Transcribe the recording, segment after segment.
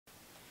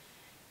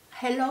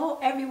Hello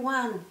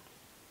everyone,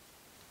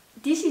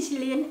 this is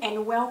Lynn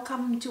and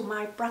welcome to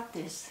my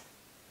practice.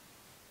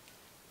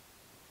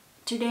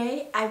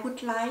 Today I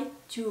would like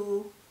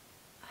to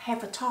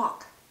have a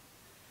talk,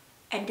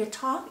 and the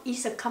talk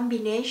is a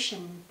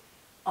combination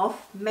of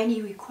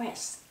many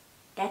requests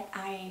that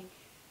I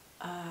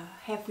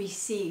have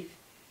received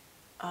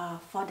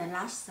for the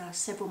last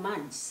several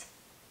months.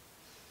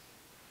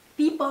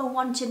 People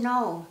want to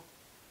know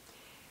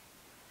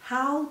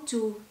how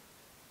to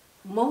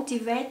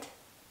motivate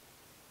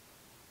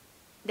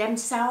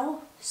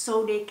themselves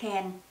so they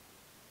can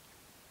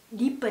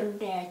deepen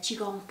their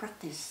Qigong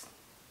practice,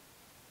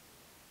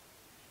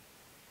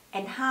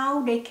 and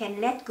how they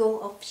can let go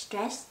of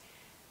stress,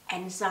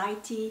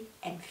 anxiety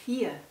and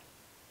fear.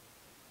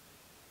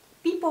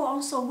 People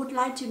also would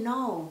like to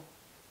know,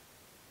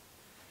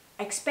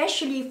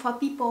 especially for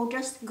people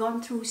just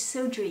gone through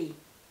surgery,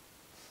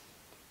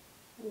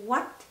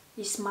 what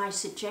is my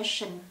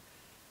suggestion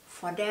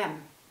for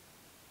them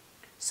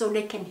so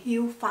they can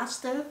heal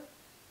faster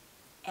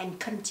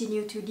and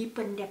continue to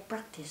deepen their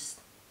practice.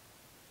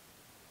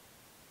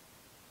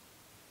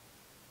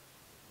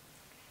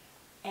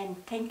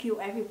 And thank you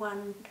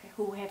everyone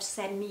who have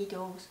sent me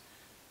those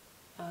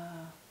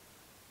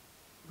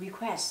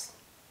requests.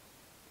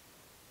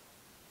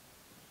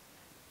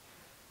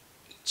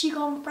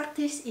 Qigong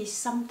practice is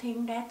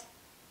something that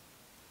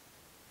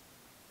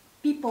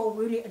people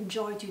really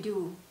enjoy to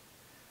do,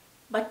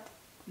 but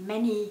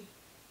many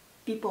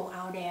people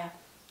out there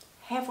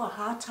have a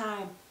hard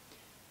time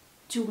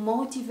to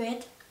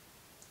motivate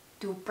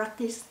to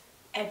practice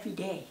every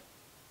day.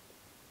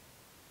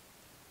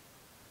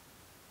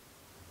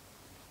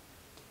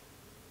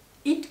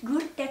 It's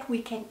good that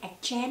we can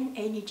exchange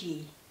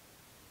energy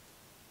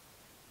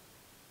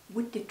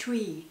with the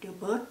tree, the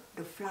bird,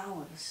 the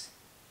flowers.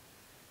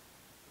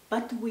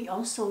 But we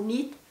also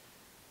need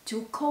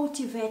to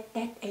cultivate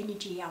that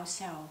energy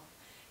ourselves.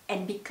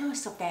 And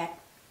because of that,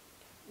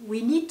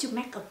 we need to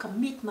make a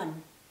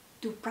commitment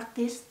to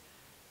practice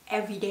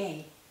every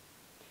day.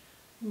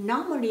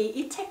 Normally,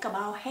 it takes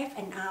about half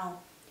an hour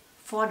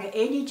for the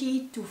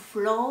energy to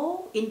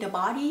flow in the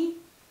body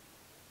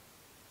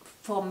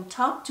from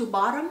top to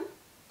bottom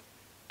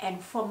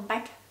and from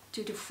back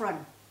to the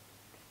front,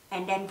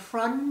 and then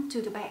front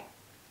to the back.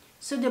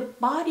 So the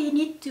body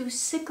needs to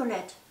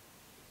circulate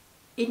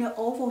in an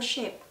oval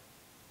shape,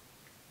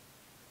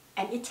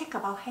 and it takes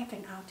about half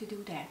an hour to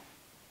do that.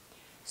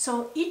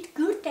 So it's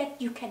good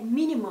that you can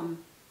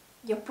minimum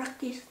your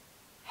practice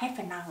half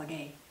an hour a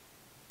day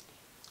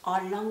or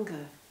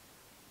longer.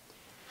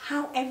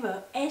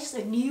 However, as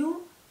a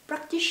new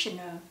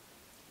practitioner,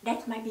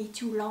 that might be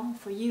too long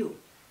for you.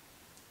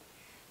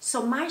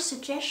 So my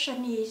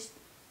suggestion is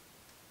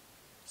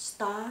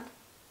start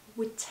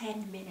with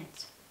 10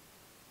 minutes.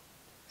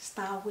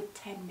 Start with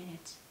 10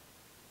 minutes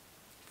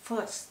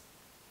first,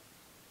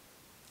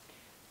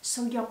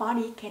 so your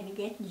body can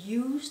get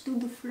used to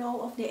the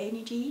flow of the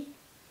energy,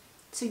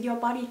 so your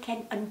body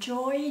can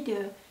enjoy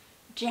the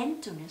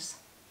gentleness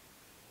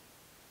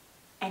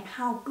and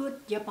how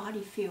good your body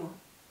feels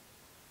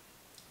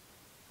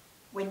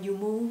when you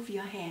move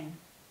your hand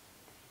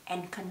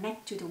and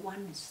connect to the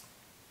oneness.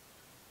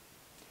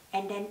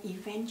 And then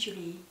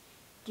eventually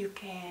you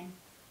can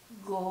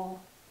go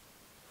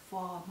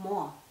for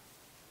more.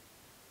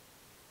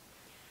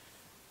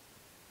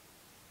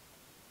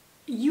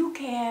 You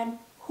can,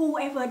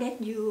 whoever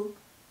that you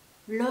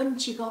learn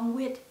Qigong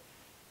with,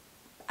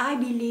 I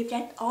believe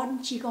that all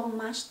Qigong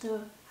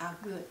masters are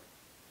good.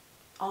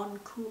 All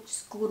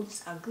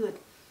schools are good.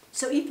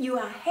 So if you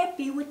are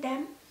happy with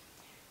them,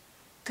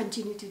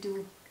 continue to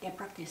do their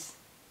practice.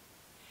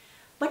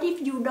 But if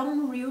you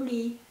don't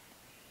really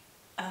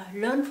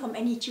learn from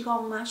any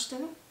Qigong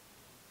master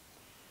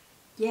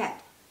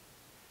yet,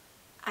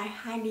 I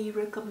highly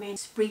recommend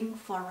Spring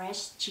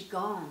Forest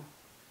Qigong.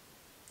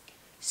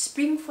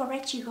 Spring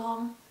Forest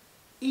Qigong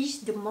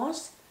is the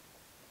most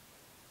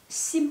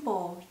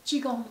simple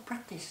Qigong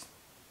practice,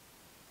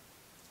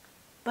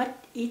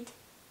 but it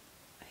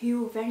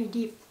heals very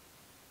deep,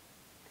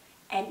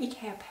 and it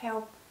has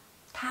helped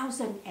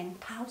thousands and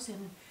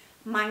thousands.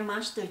 My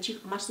Master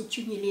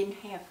Chunyi Lin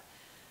have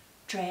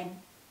trained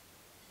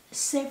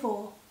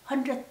several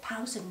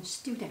 100,000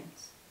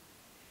 students.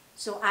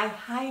 So I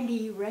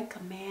highly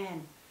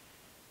recommend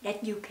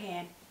that you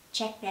can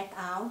check that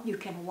out. You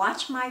can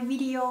watch my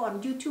video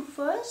on YouTube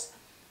first,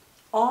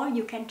 or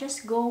you can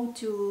just go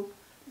to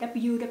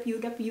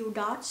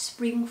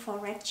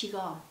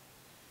www.springforestqigong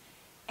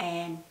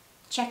and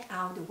check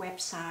out the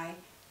website,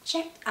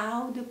 check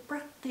out the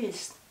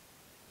practice,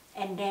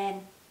 and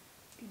then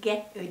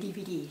get a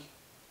DVD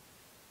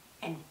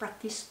and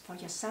practice for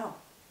yourself.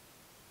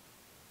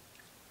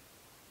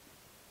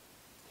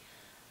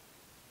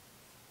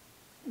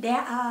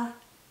 There are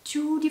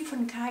two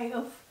different kinds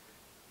of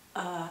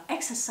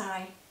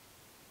exercise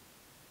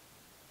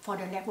for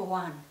the level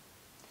 1,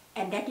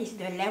 and that is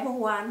the level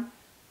 1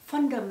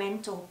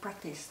 fundamental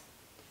practice.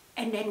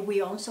 And then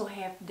we also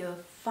have the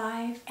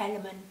 5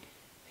 element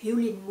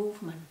healing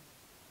movement.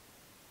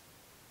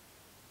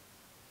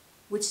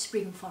 with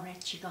Spring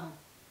Forest Qigong.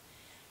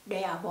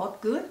 They are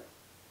both good.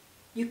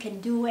 You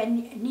can do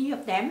any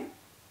of them.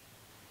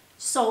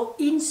 So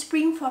in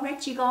Spring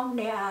Forest Qigong,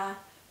 there are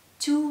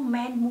two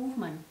main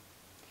movements.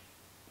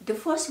 The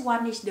first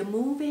one is the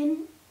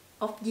moving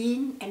of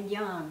yin and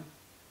yang.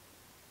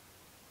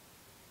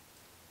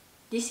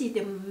 This is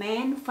the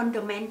main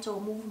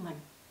fundamental movement.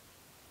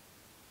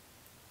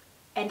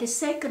 And the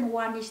second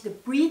one is the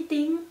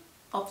breathing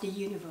of the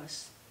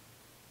universe.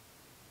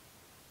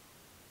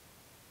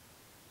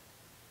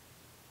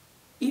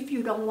 If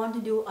you don't want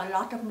to do a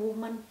lot of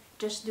movement,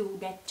 just do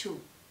that too.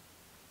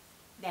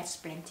 That's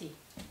plenty.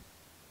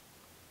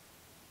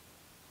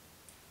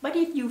 But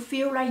if you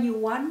feel like you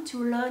want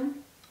to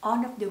learn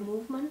all of the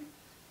movement,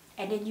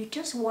 and then you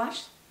just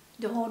watch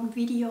the whole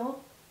video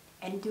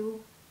and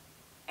do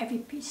every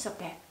piece of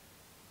that,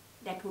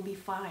 that will be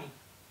fine.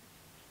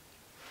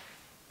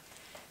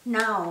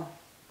 Now,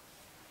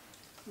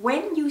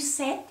 when you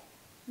set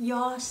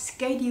your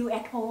schedule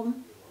at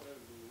home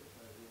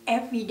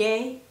every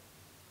day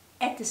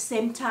at the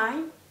same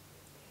time,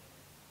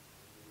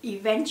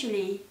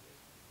 eventually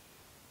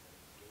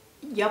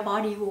your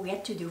body will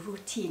get to the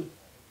routine.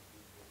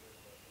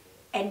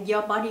 And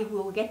your body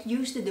will get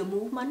used to the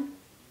movement,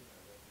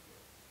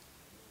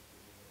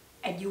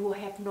 and you will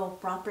have no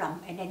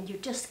problem, and then you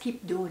just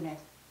keep doing it.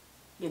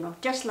 You know,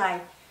 just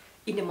like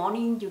in the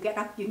morning you get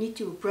up, you need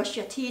to brush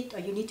your teeth or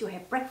you need to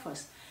have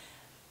breakfast.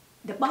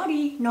 The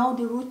body knows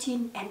the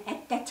routine, and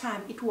at that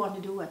time it want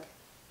to do it.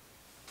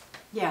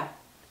 Yeah.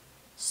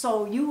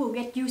 So you will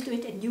get used to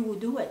it and you will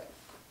do it.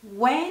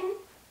 When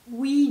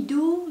we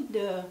do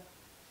the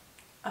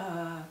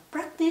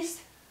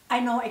practice, I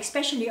know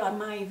especially on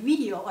my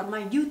video, on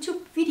my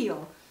YouTube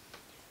video,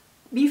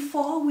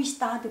 before we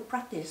start the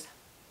practice,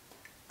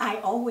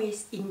 I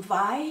always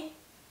invite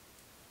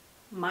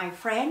my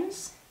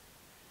friends,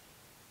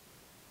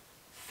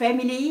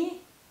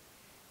 family,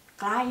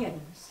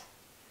 clients,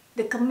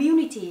 the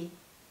community.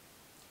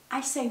 I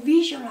say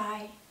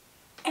visualize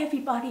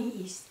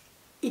everybody is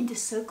in the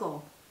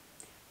circle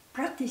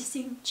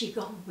practicing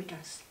Qigong with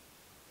us.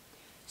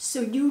 So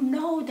you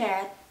know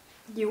that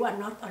you are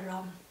not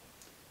alone.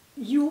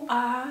 You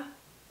are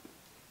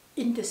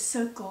in the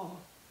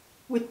circle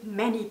with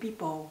many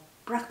people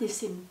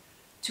practicing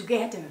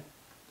together.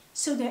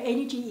 So the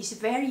energy is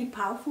very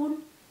powerful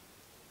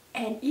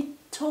and it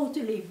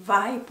totally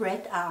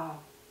vibrates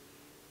out.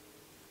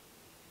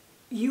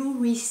 You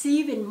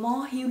receiving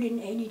more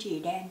healing energy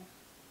than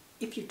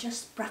if you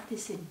just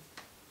practicing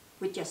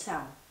with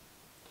yourself.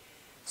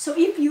 So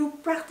if you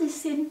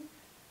practicing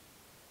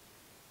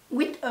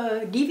with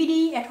a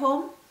DVD at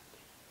home,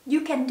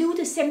 you can do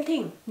the same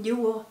thing.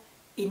 You are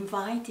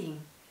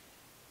inviting,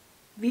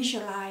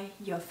 visualize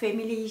your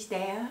families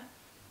there,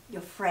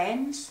 your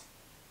friends,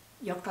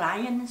 your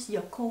clients,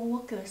 your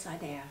co-workers are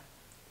there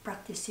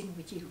practicing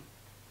with you.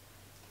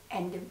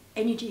 And the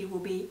energy will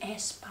be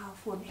as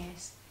powerful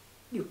as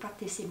you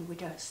practicing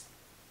with us.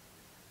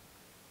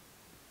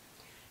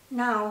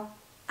 Now,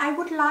 I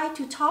would like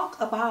to talk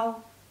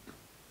about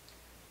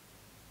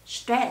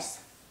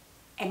stress,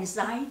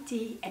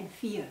 anxiety, and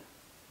fear.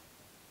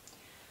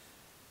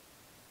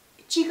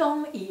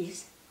 Qigong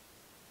is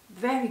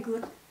very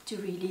good to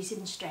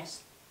releasing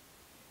stress,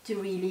 to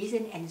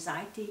releasing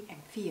anxiety and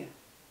fear.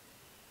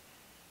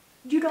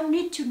 You don't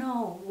need to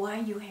know why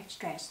you have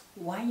stress,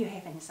 why you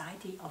have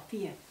anxiety or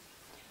fear.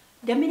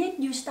 The minute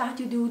you start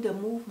to do the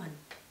movement,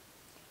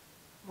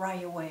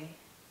 right away,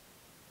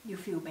 you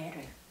feel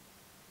better.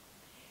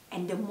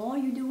 And the more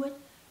you do it,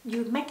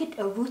 you make it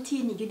a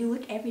routine and you do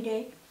it every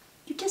day,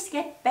 you just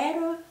get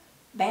better,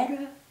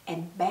 better,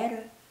 and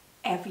better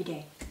every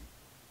day.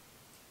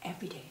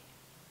 Every day.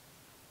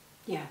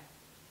 Yeah.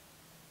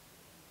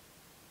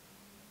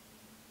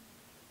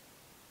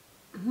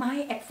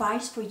 My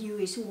advice for you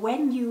is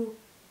when you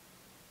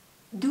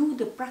do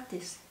the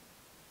practice,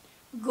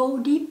 go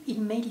deep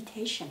in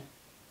meditation.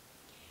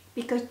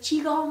 Because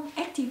Qigong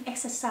active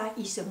exercise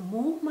is a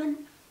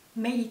movement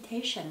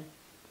meditation.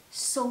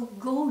 So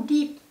go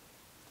deep.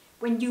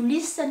 When you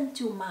listen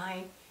to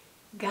my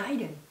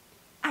guidance,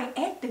 I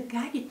add the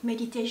guided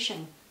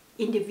meditation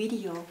in the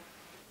video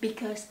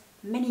because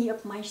many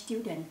of my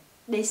students,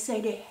 they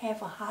say they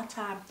have a hard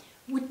time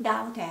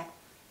without that,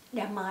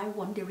 their mind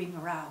wandering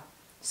around.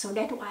 So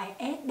that's why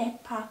I add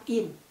that part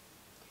in.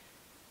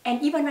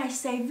 And even I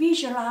say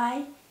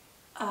visualize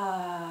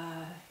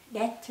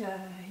that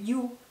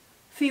you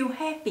feel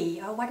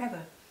happy or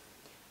whatever.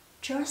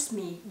 Trust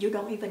me, you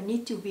don't even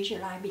need to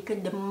visualize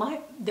because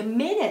the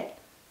minute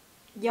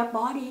your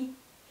body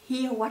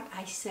hear what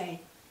I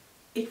say,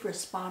 it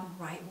responds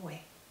right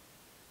away.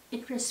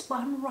 It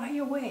responds right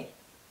away.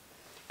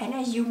 And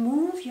as you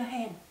move your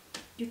hand,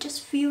 you just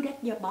feel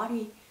that your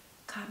body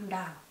calm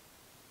down.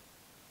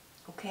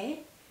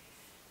 Okay?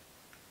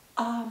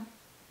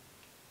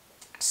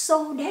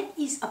 So that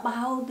is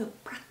about the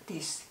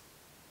practice.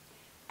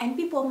 And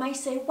people might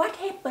say, what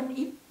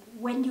happens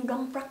when you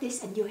don't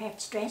practice and you have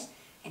stress,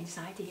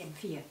 anxiety and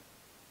fear?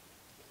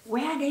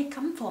 Where they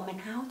come from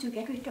and how to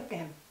get rid of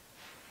them?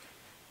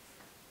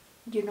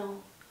 You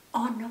know,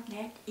 all of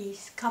that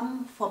is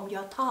come from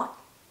your thought.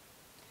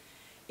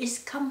 It's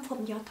come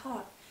from your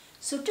thought.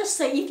 So just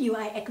say if you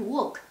are at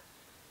work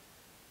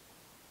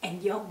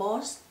and your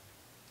boss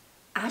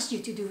asks you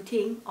to do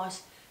things, or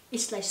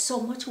it's like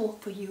so much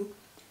work for you,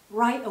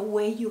 right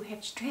away you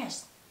have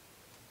stress.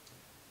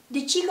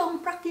 The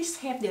Qigong practice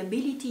have the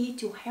ability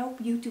to help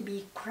you to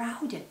be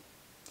grounded.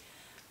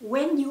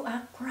 When you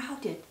are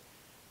grounded,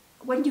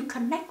 when you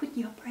connect with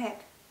your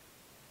breath,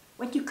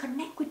 when you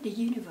connect with the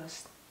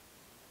universe,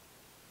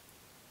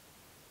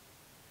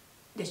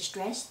 the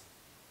stress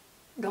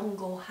don't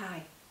go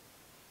high.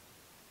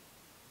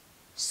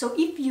 So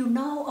if you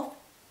know of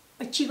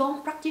a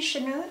Qigong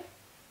practitioner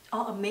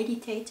or a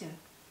meditator,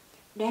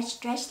 their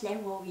stress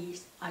level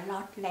is a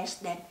lot less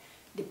than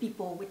the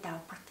people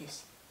without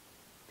practice.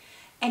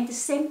 And the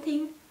same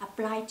thing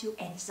applies to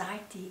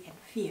anxiety and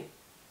fear.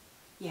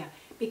 Yeah,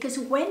 because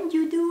when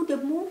you do the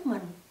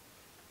movement,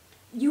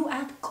 you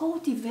are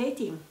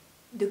cultivating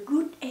the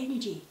good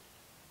energy.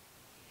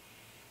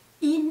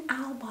 In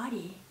our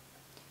body,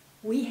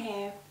 we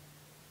have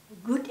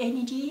good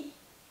energy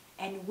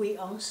and we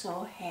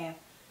also have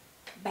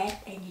bad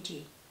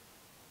energy.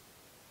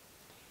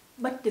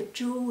 But the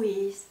truth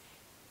is,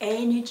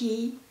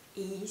 energy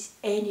is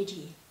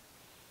energy.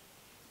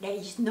 There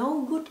is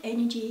no good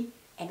energy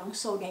and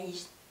also there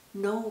is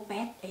no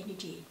bad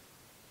energy.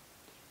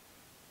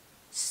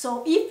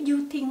 So if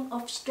you think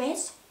of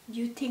stress,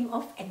 you think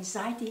of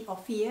anxiety or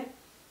fear,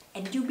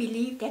 and you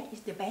believe that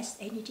is the best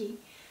energy,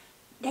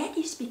 that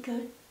is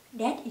because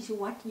that is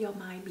what your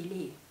mind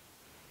believes.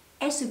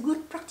 As a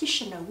good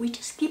practitioner, we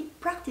just keep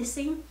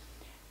practicing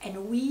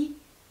and we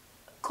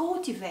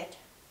cultivate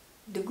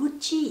the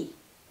good Qi.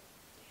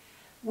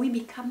 We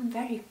become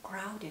very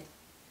grounded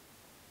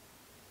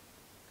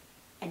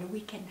and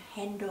we can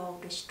handle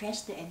the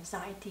stress, the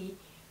anxiety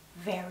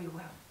very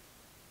well.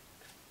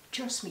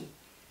 Trust me,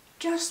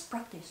 just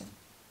practice.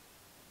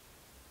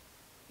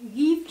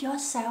 Give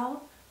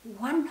yourself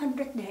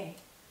 100 days,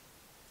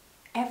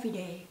 every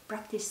day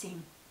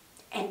practicing,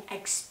 and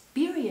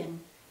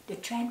experience the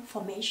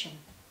transformation.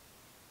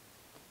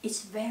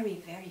 It's very,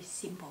 very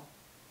simple.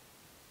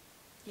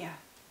 Yeah.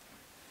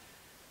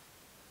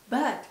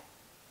 But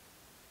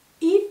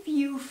if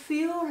you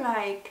feel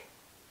like,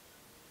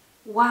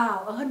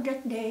 wow,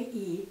 100 days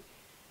is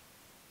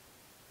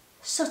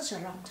such a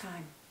long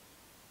time,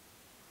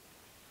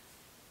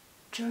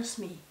 trust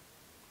me,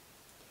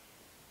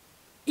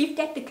 if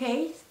that's the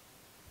case,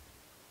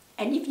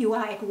 and if you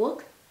are at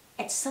work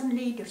and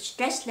suddenly the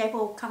stress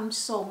level comes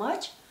so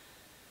much,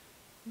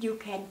 you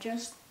can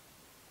just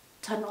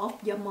turn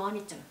off your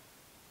monitor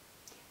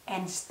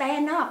and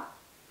stand up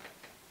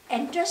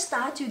and just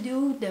start to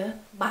do the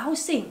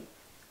bouncing.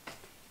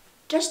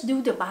 Just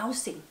do the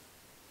bouncing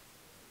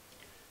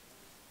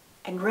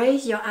and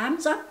raise your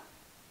arms up.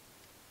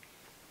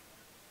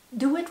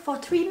 Do it for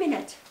 3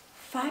 minutes,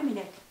 5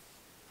 minutes,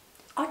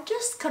 or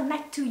just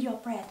connect to your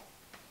breath.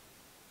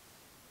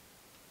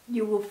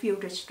 You will feel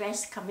the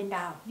stress coming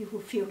down. You will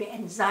feel the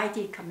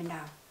anxiety coming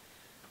down.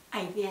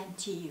 I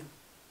guarantee you.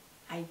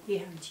 I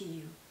guarantee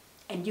you.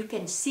 And you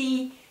can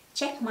see,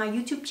 check my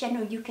YouTube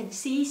channel, you can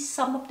see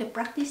some of the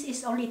practice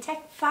is only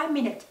take 5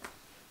 minutes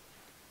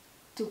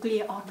to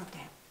clear all of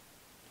that.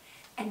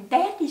 And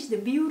that is the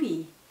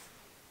beauty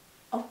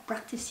of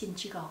practicing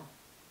Qigong.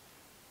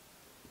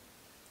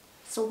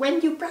 So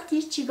when you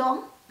practice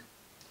Qigong,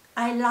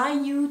 I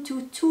like you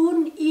to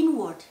tune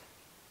inward.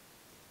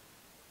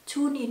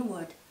 Tune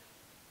inward.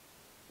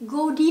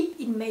 Go deep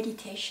in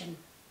meditation.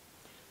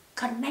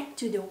 Connect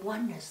to the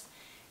oneness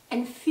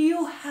and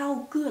feel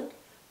how good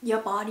your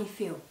body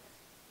feels.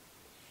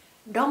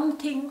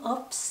 Don't think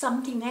of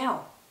something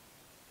else.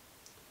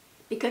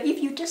 Because if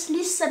you just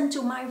listen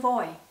to my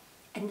voice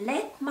and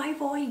let my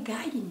voice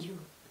guide you,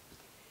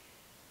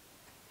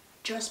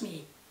 trust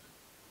me,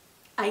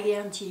 I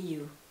guarantee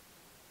you,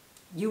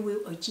 you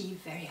will achieve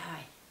very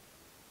high.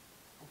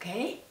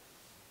 Okay?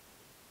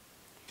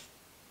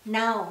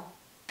 Now,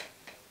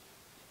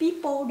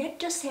 people that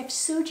just have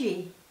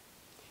surgery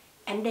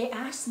and they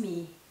ask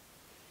me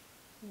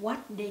what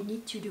they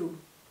need to do.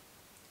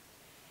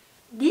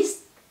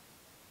 This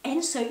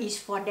answer is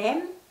for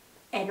them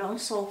and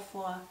also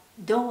for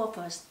those of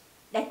us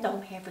that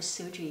don't have a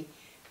surgery.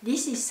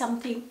 This is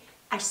something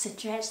I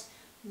suggest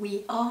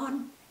we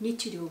all need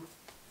to do.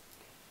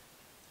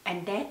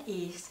 And that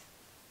is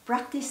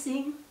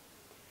practicing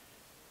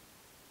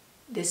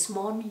the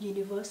small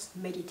universe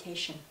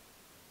meditation.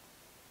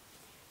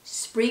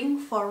 Spring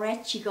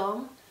Forest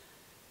Qigong,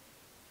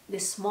 the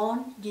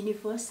small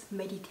universe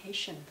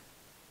meditation.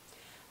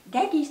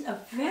 That is a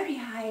very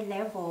high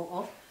level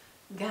of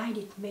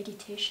guided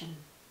meditation.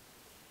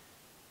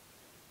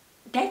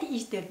 That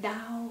is the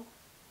Tao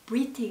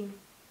breathing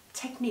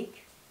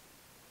technique.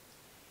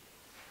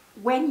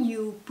 When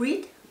you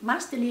breathe,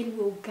 Master Lin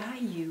will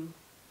guide you.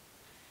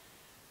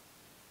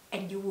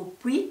 And you will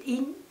breathe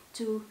in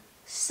to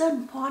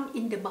certain point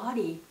in the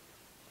body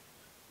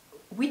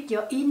with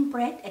your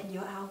in-breath and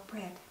your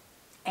out-breath.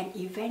 And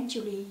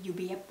eventually you'll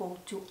be able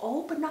to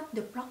open up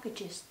the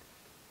blockages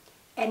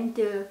and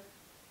the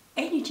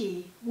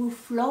energy will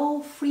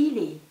flow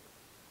freely.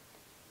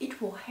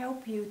 It will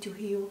help you to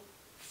heal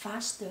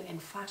faster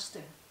and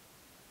faster.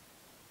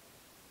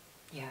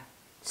 Yeah.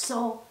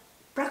 So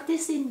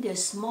practicing the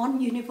small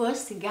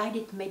universe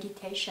guided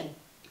meditation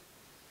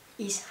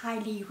is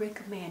highly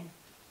recommended.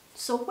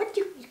 So what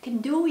you can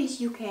do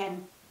is you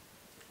can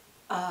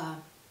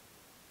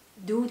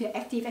do the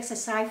active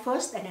exercise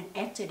first, and then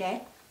after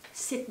that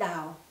sit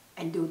down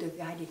and do the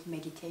guided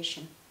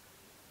meditation.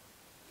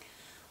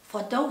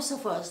 For those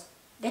of us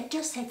that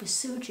just have a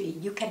surgery,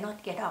 you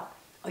cannot get up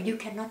or you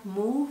cannot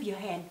move your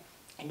hand,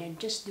 and then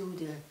just do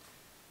the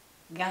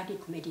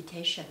guided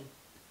meditation.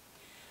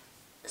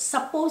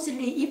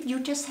 Supposedly, if you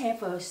just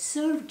have a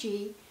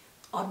surgery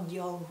on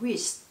your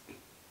wrist,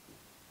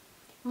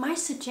 my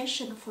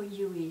suggestion for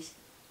you is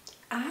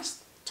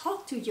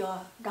talk to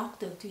your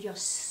doctor, to your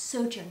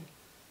surgeon,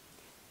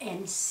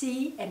 and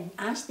see and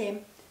ask them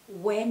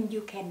when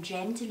you can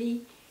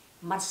gently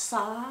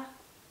massage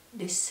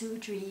the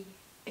surgery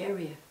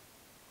area.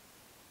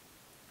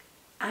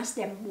 Ask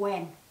them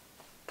when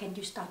can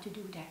you start to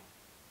do that.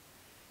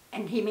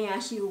 And he may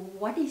ask you,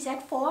 what is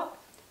that for?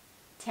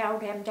 Tell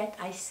them that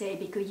I say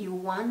because you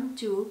want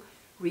to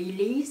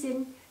release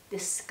in the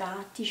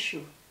scar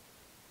tissue.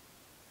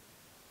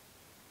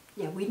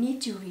 Yeah, we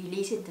need to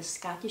release in the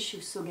scar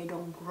tissue so they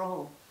don't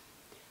grow.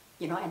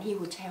 And he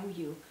will tell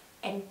you.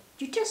 And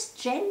you just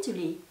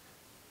gently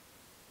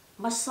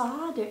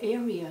massage the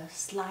area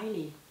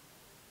slightly,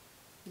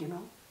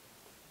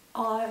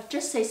 Or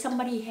just say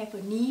somebody have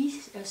a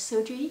knee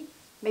surgery,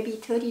 maybe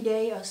 30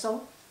 days or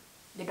so.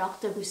 The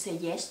doctor will say,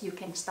 yes, you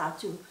can start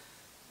to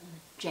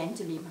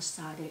gently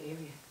massage the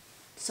area.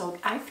 So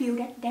I feel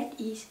that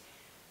is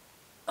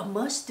a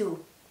must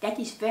do. That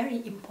is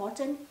very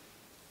important.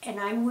 And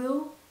I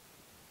will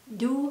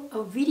do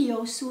a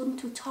video soon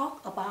to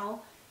talk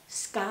about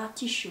scar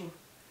tissue,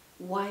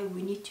 why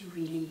we need to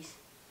release,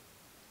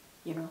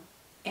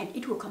 and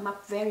it will come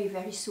up very,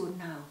 very soon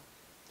now.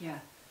 Yeah.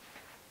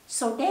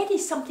 So that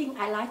is something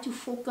I like to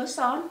focus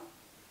on.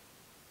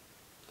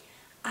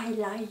 I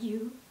like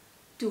you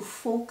to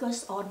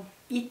focus on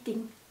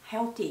eating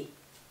healthy.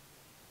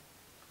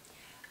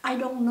 I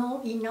don't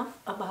know enough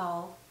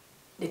about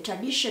the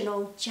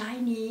traditional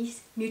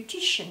Chinese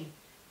nutrition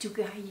to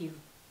guide you.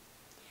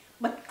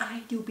 But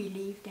I do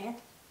believe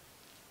that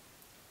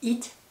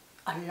eat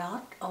a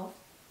lot of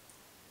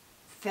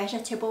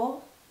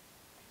vegetable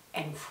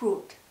and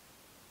fruit.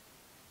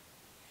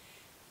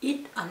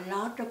 Eat a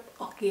lot of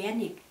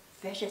organic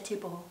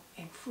vegetable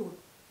and fruit.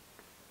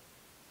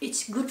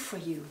 It's good for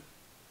you.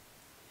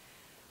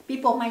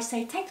 People might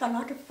say take a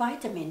lot of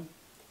vitamin,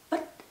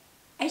 but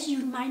as you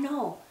might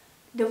know,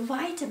 the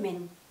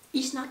vitamin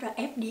is not a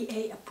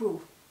FDA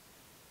approved.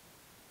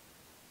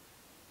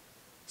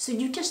 So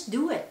you just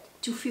do it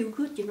to feel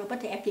good,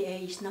 but the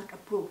FDA is not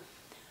approved.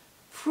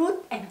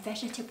 Fruit and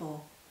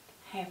vegetable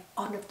have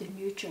all of the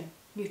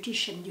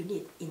nutrition you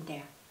need in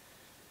there.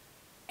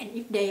 And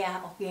if they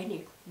are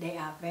organic, they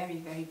are very,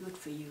 very good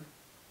for you.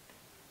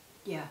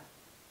 Yeah.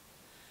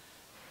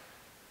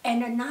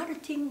 And another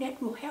thing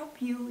that will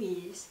help you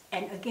is,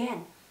 and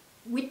again,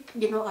 with,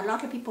 a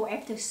lot of people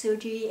after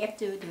surgery,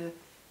 after the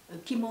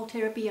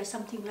chemotherapy or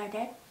something like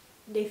that,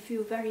 they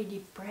feel very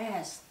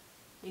depressed.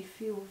 They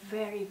feel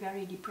very,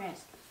 very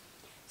depressed.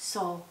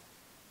 So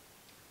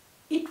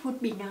it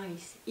would be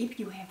nice if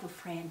you have a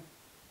friend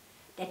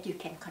that you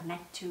can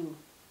connect to.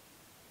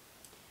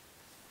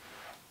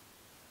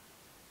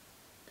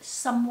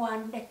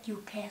 Someone that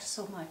you care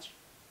so much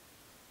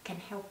can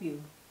help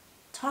you.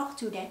 Talk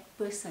to that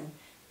person,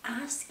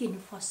 asking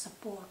for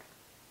support.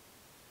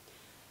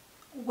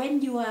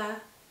 When you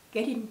are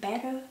getting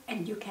better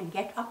and you can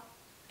get up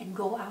and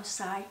go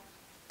outside,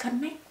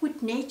 connect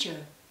with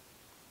nature.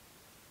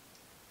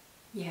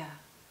 Yeah,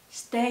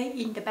 stay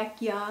in the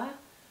backyard.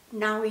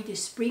 Now it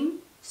is spring,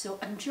 so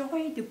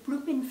enjoy the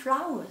blooming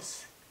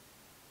flowers.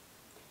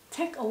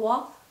 Take a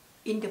walk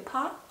in the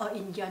park or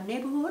in your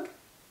neighborhood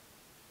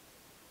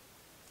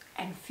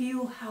and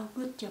feel how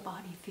good your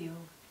body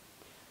feels.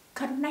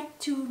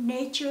 Connect to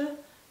nature,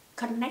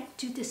 connect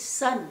to the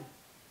sun,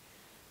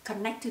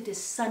 connect to the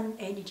sun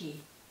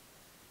energy.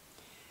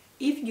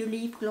 If you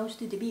live close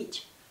to the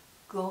beach,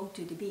 go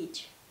to the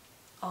beach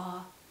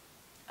or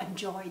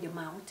enjoy the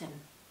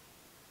mountain.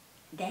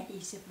 That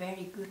is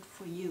very good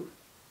for you.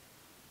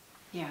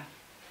 Yeah.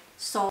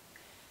 So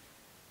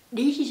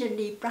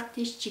diligently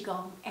practice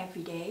Qigong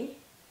every day.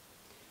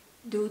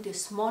 Do the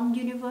small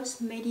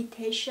universe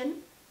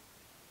meditation.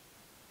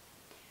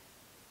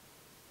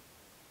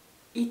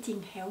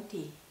 Eating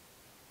healthy.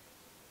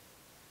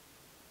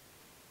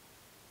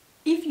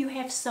 If you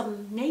have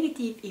some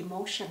negative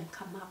emotion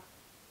come up,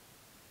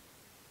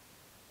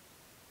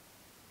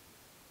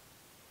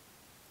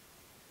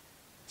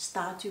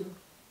 start to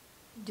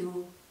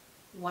do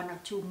 1 or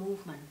 2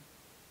 movements,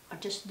 or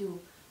just do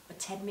a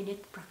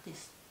 10-minute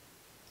practice.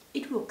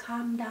 It will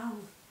calm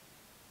down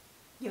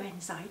your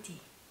anxiety.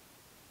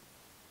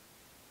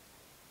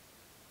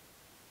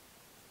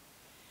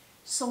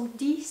 So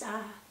these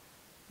are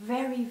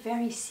very,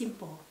 very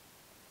simple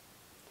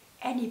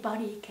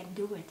Anybody can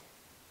do it.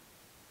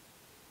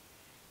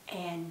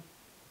 And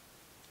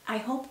I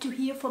hope to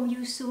hear from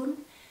you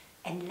soon,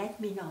 and let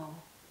me know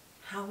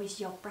how is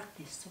your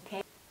practice,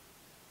 okay?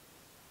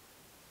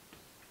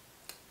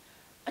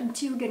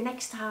 Until the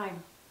next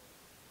time,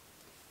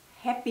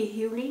 happy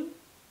healing,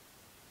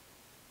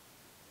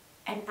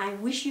 and I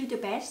wish you the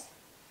best.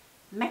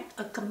 Make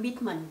a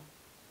commitment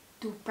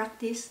to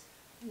practice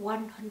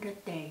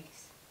 100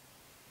 days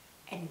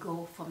and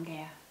go from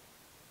there.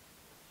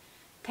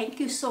 Thank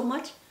you so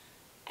much,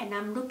 and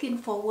I'm looking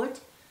forward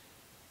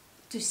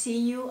to see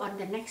you on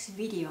the next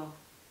video.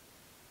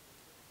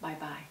 Bye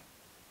bye.